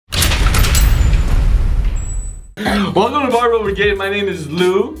Welcome to Barbell Brigade. My name is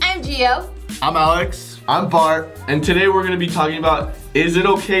Lou. I'm Gio. I'm Alex. I'm Bart. And today we're going to be talking about, is it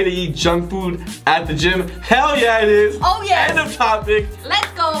okay to eat junk food at the gym? Hell yeah it is. Oh yeah. End of topic. Let's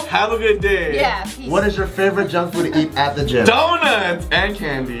go. Have a good day. Yeah, peace. What is your favorite junk food to eat at the gym? Donuts and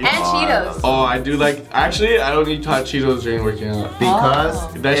candy. And Cheetos. Oh, I do like, actually I don't eat hot Cheetos during working out.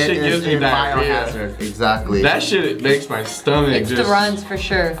 Because that shit gives me diarrhea. Biohazard. Exactly. That shit makes my stomach It's the runs for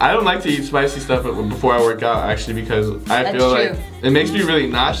sure. I don't like to eat spicy stuff before I work out actually because I feel like it makes me really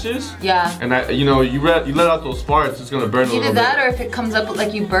nauseous. Yeah. And you let out those farts, it's gonna burn a little bit. Either that or if it comes up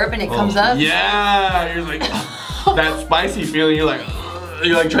like you burp and it comes up. Yeah, you're like that spicy feeling. You're like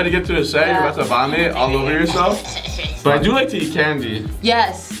trying to get to the set. You're about to vomit all over yourself. But I do like to eat candy.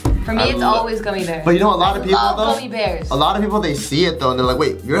 Yes. For me, it's always gummy bears. But you know, a lot of people though, gummy bears. a lot of people, they see it though, and they're like,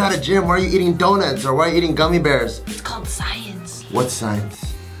 wait, you're at a gym, why are you eating donuts? Or why are you eating gummy bears? It's called science. What's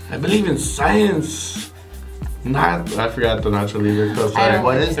science? I believe in science. I forgot the natural leader.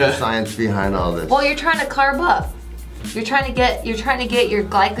 What is the science behind all this? Well, you're trying to carb up. You're trying to get your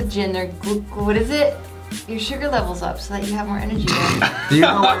glycogen or what is it? Your sugar levels up so that you have more energy. Do you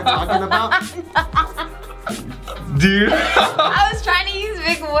know what you're talking about? Dude. I was trying to use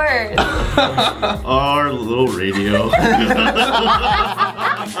big words. Our little radio.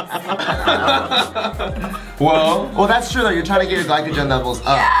 Well, that's true though. You're trying to get your glycogen levels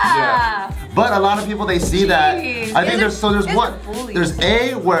up. Yeah. But a lot of people, they see that. I think there's There's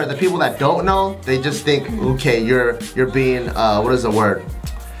A, where the people that don't know, they just think, okay, you're being what is the word?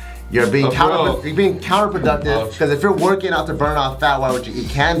 You're being counterproductive, because if you're working out to burn off fat, why would you eat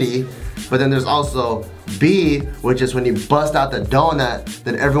candy? But then there's also B, which is when you bust out the donut,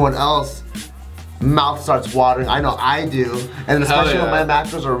 then everyone else mouth starts watering. I know I do. And especially when my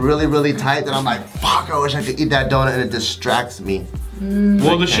macros are really, really tight, then I'm like, fuck, I wish I could eat that donut, and it distracts me.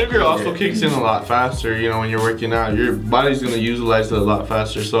 Well, the sugar also kicks in a lot faster, you know, when you're working out. Your body's gonna utilize it a lot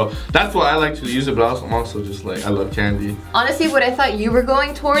faster. So that's why I like to use it, but I'm also just like, I love candy. Honestly, what I thought you were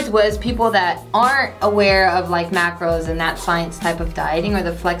going towards was people that aren't aware of like macros and that science type of dieting or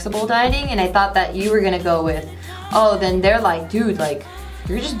the flexible dieting. And I thought that you were gonna go with, oh, then they're like, dude, like,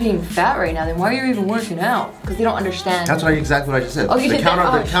 you're just being fat right now, then why are you even working out? Because they don't understand. That's exactly what I just said. Oh, you did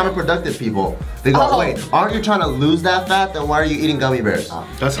that? The counterproductive people. They go, wait, aren't you trying to lose that fat? Then why are you eating gummy bears?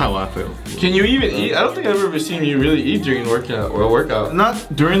 That's how I feel. Can you even eat? I don't think I've ever seen you really eat during a workout.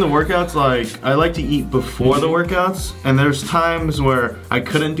 Not during the workouts, like, I like to eat before the workouts, and there's times where I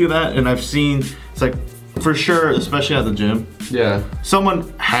couldn't do that, and I've seen, it's like, for sure, especially at the gym. Yeah.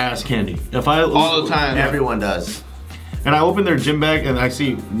 Someone has candy. All the time. Everyone does. And I open their gym bag and I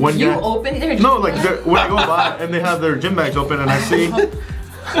see one guy. You open their gym bag? Like when I go by and they have their gym bags open and I see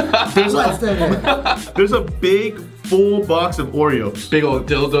there's a big full box of Oreos. Big old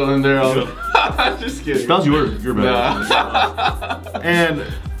dildo in there. Just kidding. That was your bag. Nah.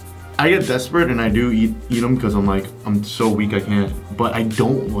 And I get desperate and I do eat them because I'm like, I'm so weak I can't. But I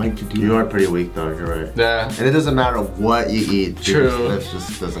don't like to do it. You are pretty weak though, you're right. Yeah. And it doesn't matter what you eat. True. That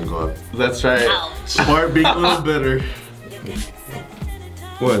just doesn't go up. That's right. Smart being a little bitter.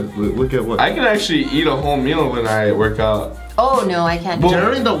 What? Look at what? I can actually eat a whole meal when I work out. Oh no, I can't.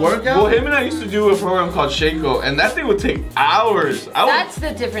 During the workout? Well, him and I used to do a program called Shaco, and that thing would take hours. That's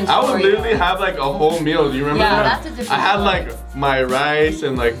the difference. I would literally have like a whole meal. Do you remember that? Yeah, that's a different I had like my rice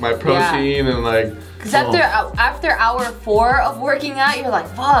and like my protein and like. Because after hour 4 of working out, you're like,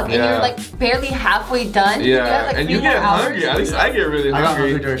 fuck, and you're like barely halfway done. Yeah, and you get hungry. At least I get really hungry. I got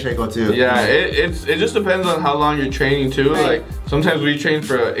hungry during Shaco too. Yeah, it just depends on how long you're training too. Right. Like sometimes we train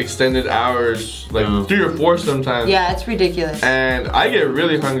for extended hours, like 3 or 4 sometimes. Yeah, it's ridiculous. And I get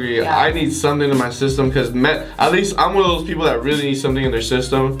really hungry. Yeah. I need something in my system because at least I'm one of those people that really need something in their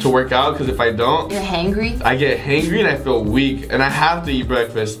system to work out. Because if I don't, you're hangry. I get hangry and I feel weak, and I have to eat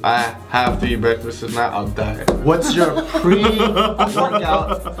breakfast. I have to eat breakfast. If not, I'll die. What's your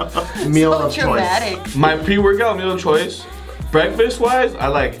pre-workout meal of choice? My pre-workout meal of choice, breakfast-wise, I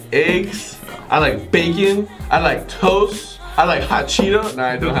like eggs, I like bacon, I like toast, I like hot Cheeto. Nah,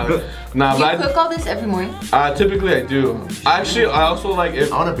 I don't have it. Nah, do you cook all this every morning? Typically I do. Actually, I also like I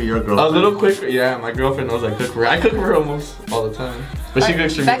wanna be your girlfriend. A little quick, yeah, my girlfriend knows I cook for her. I cook for her almost all the time. But she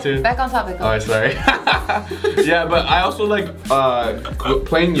cooks for me too. Back on topic. Oh, sorry. Yeah, but I also like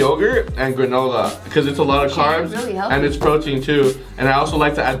plain yogurt and granola because it's a lot of carbs and it's protein too. And I also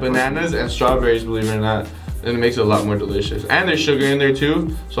like to add bananas and strawberries, believe it or not. And it makes it a lot more delicious. And there's sugar in there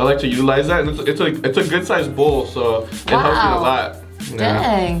too, so I like to utilize that. And it's a good sized bowl, so it helps me a lot. Yeah.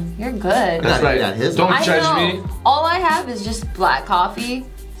 Dang, you're good. That's right. Don't judge me. All I have is just black coffee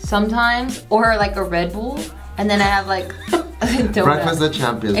sometimes, or like a Red Bull, and then I have like a donut. Breakfast of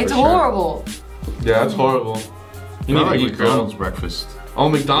champions. It's horrible. Yeah, that's horrible. You need to eat McDonald's breakfast. Oh,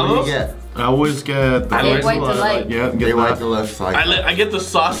 McDonald's? What do you get? I always get the Egg white delight. Yeah, Get white delight. I get the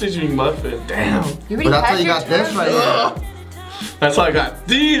sausage McMuffin. Damn. You but that's how you got this right here. That's how I got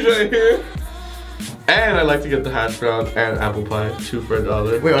these right here. And I like to get the hash brown and apple pie, 2 for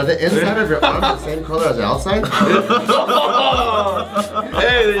 $1. Wait, are the inside of your arms the same color as the outside?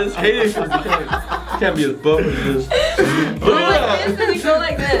 Hey, they just hate it because you can't be as buff as this. Go like this and then go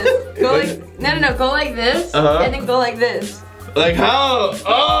like this. Go like, no, go like this and then go like this. Like how?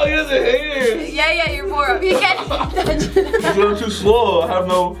 Oh, you guys are haters. Yeah, you're more. You can't touch it. Because I'm too slow. I have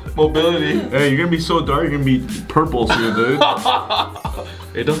no mobility. Hey, you're gonna be so dark, you're gonna be purple soon, dude.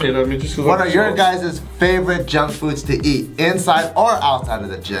 Hey, don't hate on me just because What are your guys' favorite junk foods to eat, inside or outside of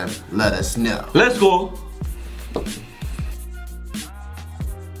the gym? Let us know. Let's go.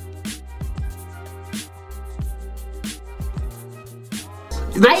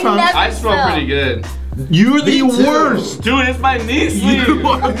 I smell pretty good. You're the worst! Dude, it's my knee sleeves! You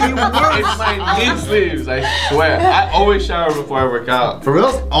are the worst! It's my knee sleeves, I swear. I always shower before I work out. For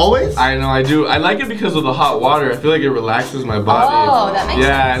reals? Always? I know, I do. I like it because of the hot water. I feel like it relaxes my body. Oh, that makes sense.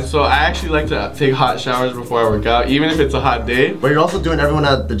 Yeah, and so I actually like to take hot showers before I work out, even if it's a hot day. But you're also doing everyone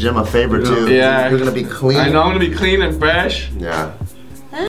at the gym a favor too. Yeah. You're gonna be clean. I know I'm gonna be clean and fresh. Yeah.